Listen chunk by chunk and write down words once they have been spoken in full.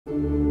What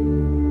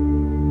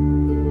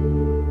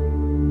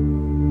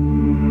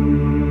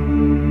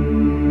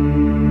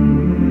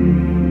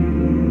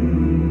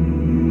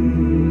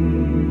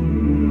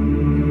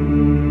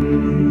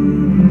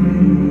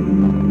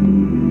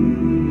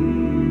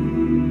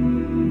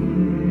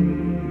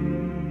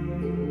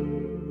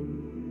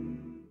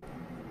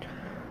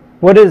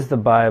is the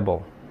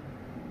Bible?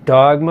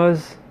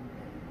 Dogmas?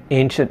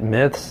 Ancient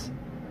myths?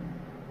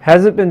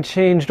 Has it been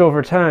changed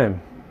over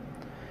time?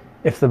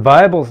 If the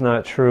Bible's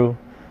not true,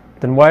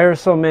 then why are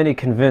so many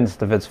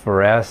convinced of its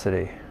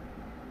veracity?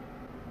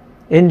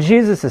 In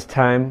Jesus'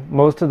 time,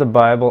 most of the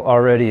Bible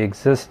already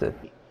existed.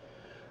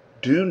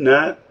 Do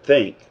not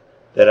think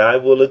that I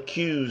will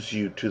accuse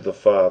you to the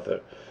Father.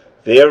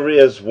 There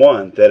is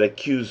one that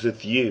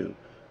accuseth you,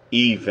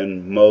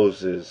 even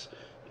Moses,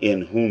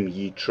 in whom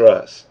ye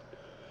trust.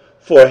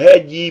 For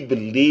had ye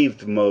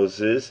believed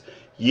Moses,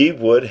 ye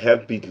would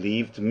have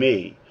believed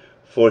me,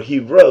 for he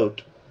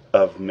wrote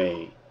of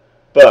me.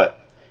 But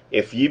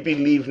if ye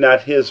believe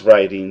not his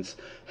writings,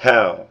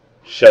 how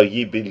shall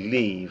ye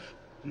believe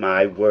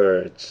my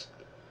words?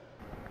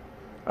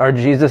 Are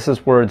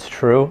Jesus' words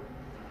true?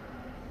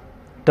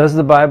 Does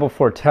the Bible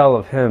foretell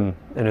of him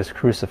and his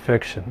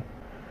crucifixion?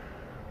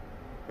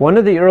 One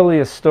of the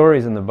earliest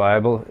stories in the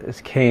Bible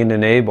is Cain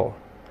and Abel.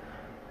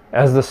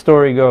 As the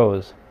story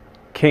goes,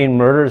 Cain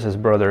murders his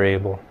brother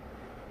Abel.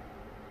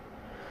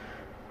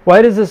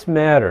 Why does this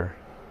matter?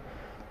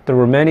 There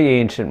were many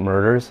ancient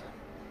murders.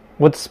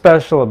 What's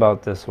special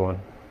about this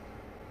one?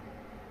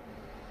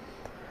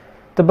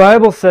 The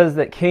Bible says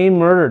that Cain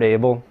murdered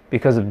Abel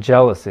because of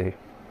jealousy,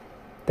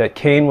 that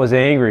Cain was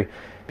angry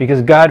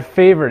because God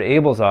favored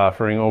Abel's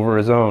offering over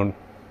his own.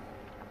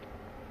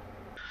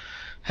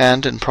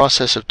 And in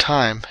process of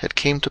time it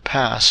came to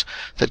pass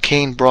that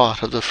Cain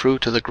brought of the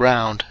fruit of the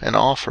ground an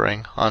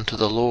offering unto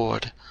the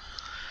Lord.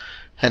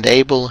 And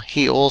Abel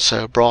he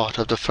also brought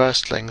of the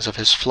firstlings of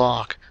his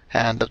flock,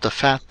 and of the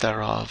fat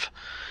thereof.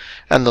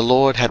 And the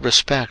Lord had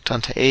respect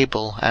unto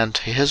Abel and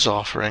to his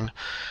offering,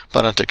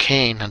 but unto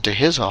Cain and to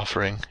his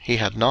offering he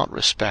had not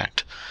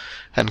respect.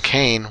 And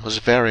Cain was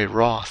very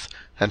wroth,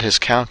 and his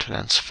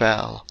countenance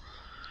fell.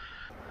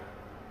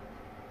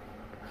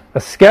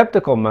 A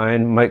skeptical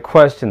mind might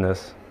question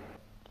this.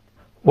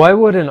 Why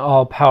would an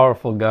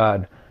all-powerful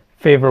God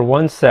favor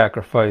one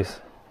sacrifice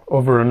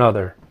over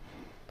another?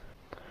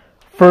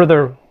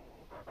 Further,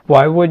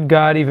 why would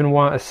God even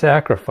want a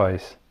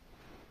sacrifice?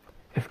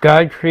 If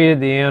God created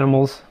the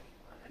animals,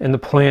 and the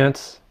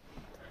plants,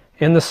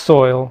 and the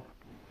soil,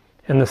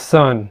 and the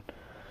sun,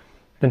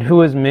 then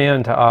who is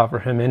man to offer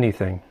him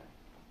anything?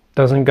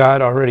 Doesn't God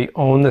already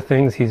own the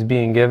things he's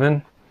being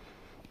given?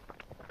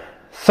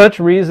 Such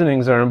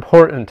reasonings are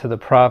important to the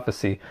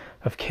prophecy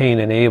of Cain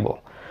and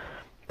Abel.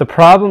 The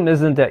problem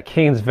isn't that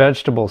Cain's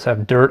vegetables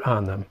have dirt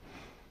on them.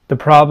 The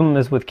problem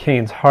is with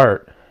Cain's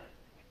heart.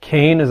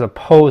 Cain is a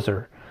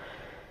poser.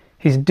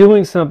 He's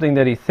doing something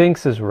that he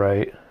thinks is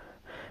right,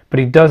 but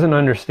he doesn't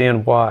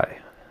understand why.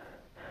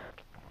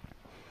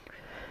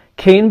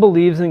 Cain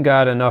believes in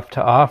God enough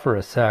to offer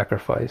a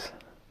sacrifice,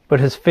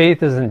 but his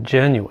faith isn't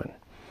genuine.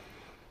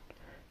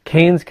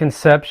 Cain's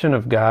conception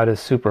of God is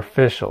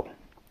superficial.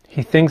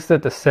 He thinks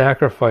that the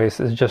sacrifice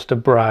is just a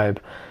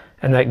bribe,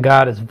 and that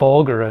God is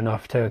vulgar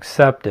enough to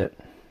accept it,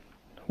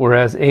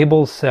 whereas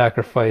Abel's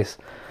sacrifice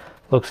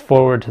looks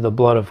forward to the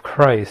blood of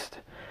Christ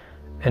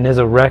and is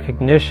a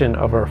recognition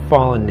of our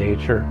fallen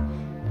nature.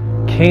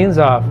 Cain's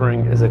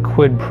offering is a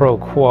quid pro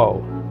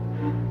quo.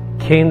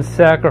 Cain's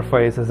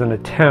sacrifice is an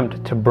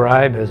attempt to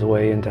bribe his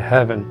way into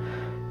heaven,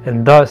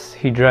 and thus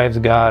he drives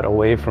God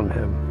away from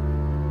him.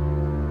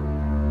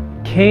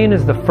 Cain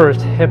is the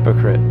first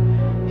hypocrite.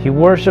 He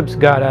worships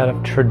God out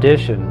of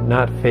tradition,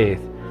 not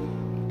faith.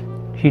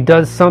 He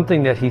does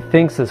something that he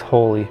thinks is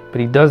holy, but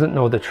he doesn't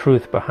know the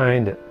truth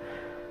behind it.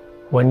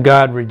 When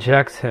God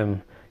rejects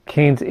him,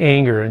 Cain's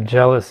anger and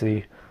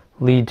jealousy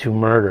lead to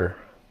murder.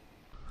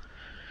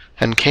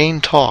 And Cain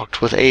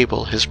talked with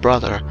Abel his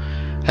brother,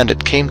 and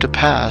it came to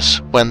pass,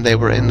 when they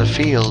were in the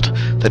field,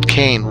 that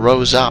Cain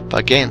rose up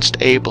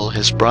against Abel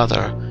his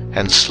brother,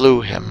 and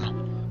slew him.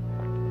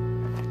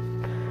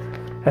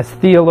 As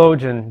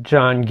theologian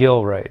John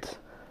Gill writes,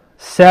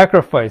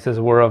 sacrifices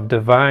were of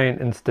divine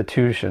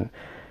institution,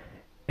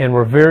 and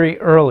were very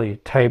early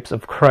types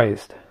of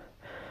Christ,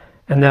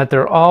 and that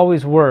there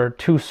always were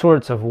two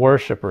sorts of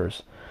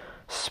worshippers,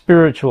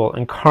 spiritual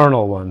and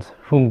carnal ones,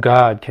 whom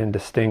God can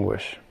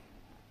distinguish.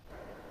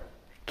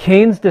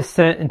 Cain's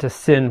descent into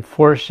sin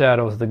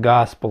foreshadows the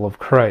gospel of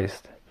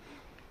Christ.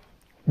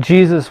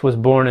 Jesus was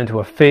born into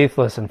a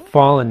faithless and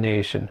fallen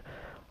nation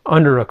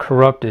under a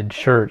corrupted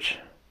church.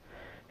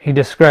 He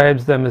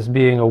describes them as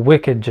being a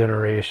wicked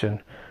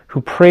generation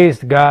who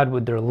praised God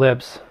with their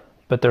lips,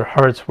 but their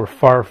hearts were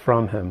far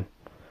from him.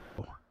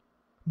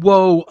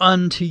 Woe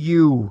unto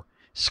you,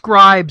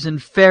 scribes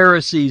and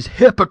Pharisees,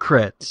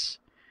 hypocrites!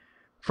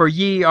 For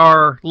ye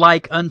are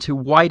like unto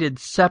whited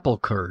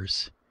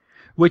sepulchres,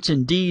 which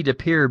indeed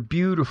appear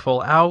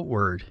beautiful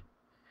outward,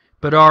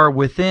 but are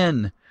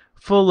within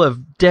full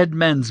of dead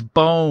men's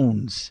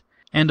bones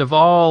and of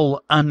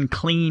all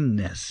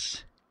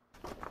uncleanness.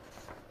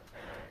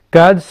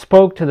 God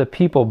spoke to the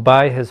people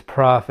by his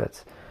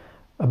prophets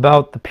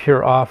about the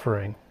pure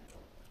offering.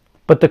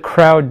 But the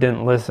crowd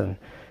didn't listen.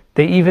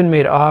 They even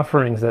made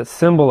offerings that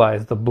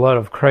symbolized the blood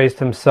of Christ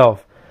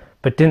himself,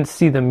 but didn't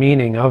see the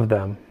meaning of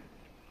them.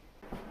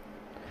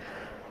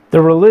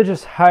 The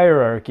religious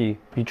hierarchy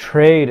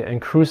betrayed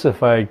and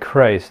crucified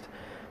Christ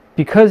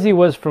because he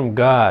was from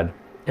God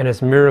and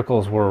his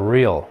miracles were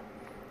real.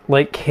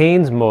 Like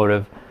Cain's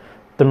motive,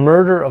 the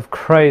murder of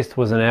Christ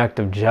was an act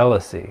of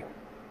jealousy.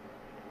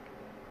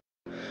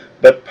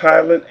 But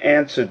Pilate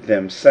answered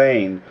them,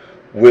 saying,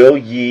 Will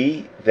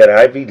ye that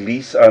I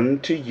release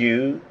unto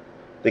you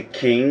the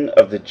King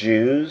of the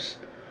Jews?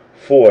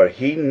 For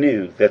he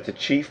knew that the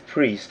chief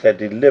priests had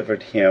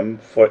delivered him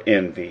for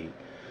envy.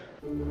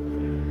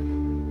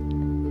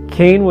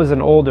 Cain was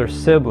an older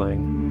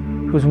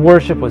sibling whose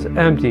worship was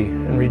empty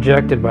and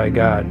rejected by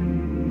God.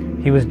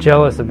 He was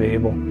jealous of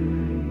Abel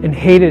and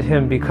hated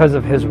him because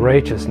of his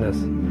righteousness.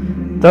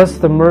 Thus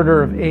the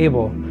murder of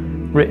Abel,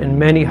 written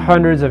many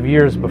hundreds of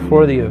years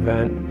before the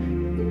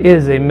event,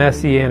 is a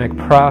messianic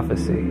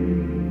prophecy,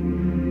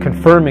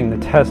 confirming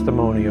the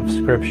testimony of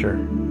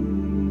Scripture.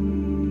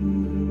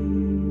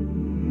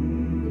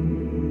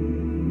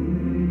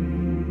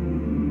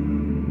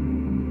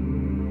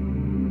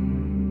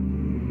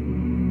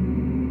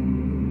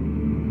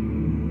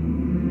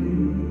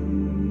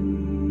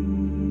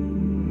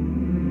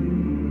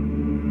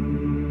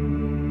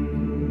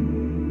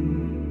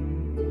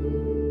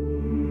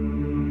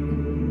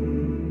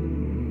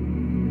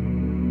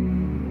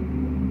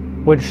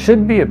 What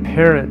should be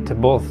apparent to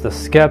both the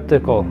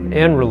skeptical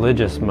and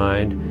religious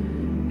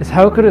mind is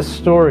how could a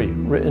story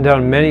written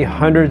down many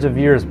hundreds of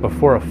years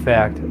before a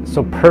fact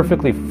so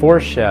perfectly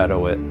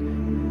foreshadow it?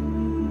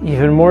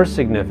 Even more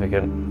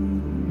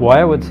significant,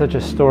 why would such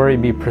a story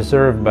be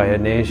preserved by a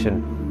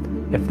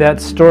nation if that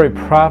story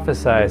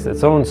prophesies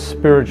its own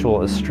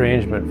spiritual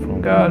estrangement from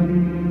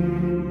God?